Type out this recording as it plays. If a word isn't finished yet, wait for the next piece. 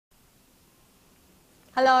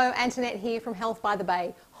Hello, Antoinette here from Health by the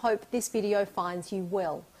Bay. Hope this video finds you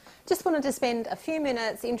well. Just wanted to spend a few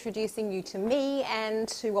minutes introducing you to me and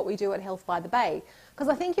to what we do at Health by the Bay, because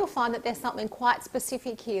I think you'll find that there's something quite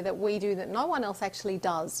specific here that we do that no one else actually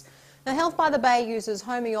does. Now, Health by the Bay uses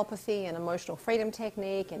homeopathy and emotional freedom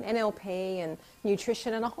technique and NLP and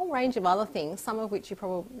nutrition and a whole range of other things, some of which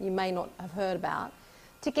you may not have heard about,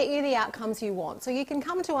 to get you the outcomes you want. So you can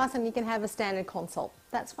come to us and you can have a standard consult.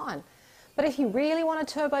 That's fine. But if you really want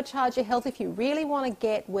to turbocharge your health, if you really want to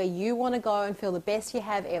get where you want to go and feel the best you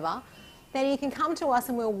have ever, then you can come to us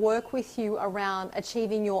and we'll work with you around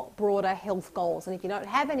achieving your broader health goals. And if you don't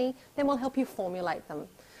have any, then we'll help you formulate them.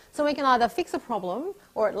 So we can either fix a problem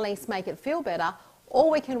or at least make it feel better, or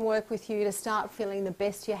we can work with you to start feeling the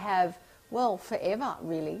best you have, well, forever,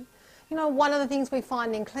 really. You know, one of the things we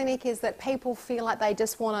find in clinic is that people feel like they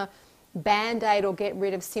just want to band-aid or get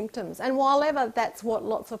rid of symptoms. And while ever that's what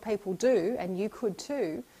lots of people do, and you could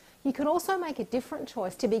too, you can also make a different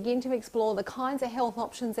choice to begin to explore the kinds of health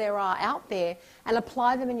options there are out there and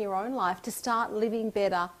apply them in your own life to start living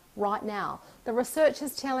better right now. The research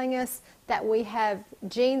is telling us that we have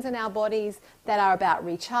genes in our bodies that are about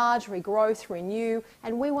recharge, regrowth, renew,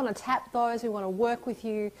 and we want to tap those. We want to work with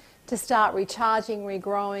you to start recharging,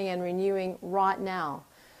 regrowing and renewing right now.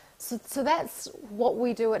 So that's what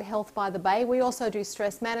we do at Health by the Bay. We also do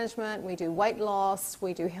stress management, we do weight loss,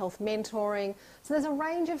 we do health mentoring. So there's a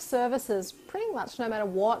range of services, pretty much no matter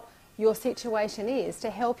what your situation is,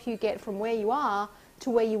 to help you get from where you are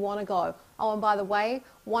to where you want to go. Oh, and by the way,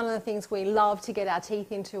 one of the things we love to get our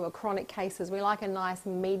teeth into are chronic cases. We like a nice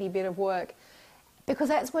meaty bit of work because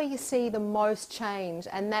that's where you see the most change,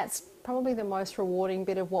 and that's probably the most rewarding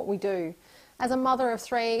bit of what we do. As a mother of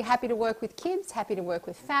three, happy to work with kids, happy to work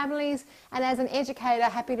with families, and as an educator,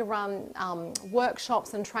 happy to run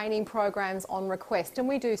workshops and training programs on request. And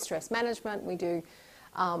we do stress management, we do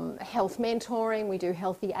health mentoring, we do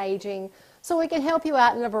healthy aging. So we can help you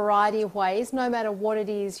out in a variety of ways, no matter what it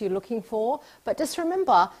is you're looking for. But just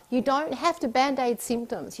remember, you don't have to band-aid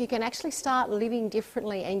symptoms. You can actually start living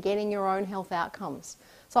differently and getting your own health outcomes.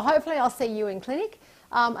 So hopefully I'll see you in clinic.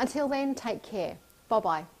 Until then, take care.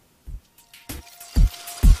 Bye-bye.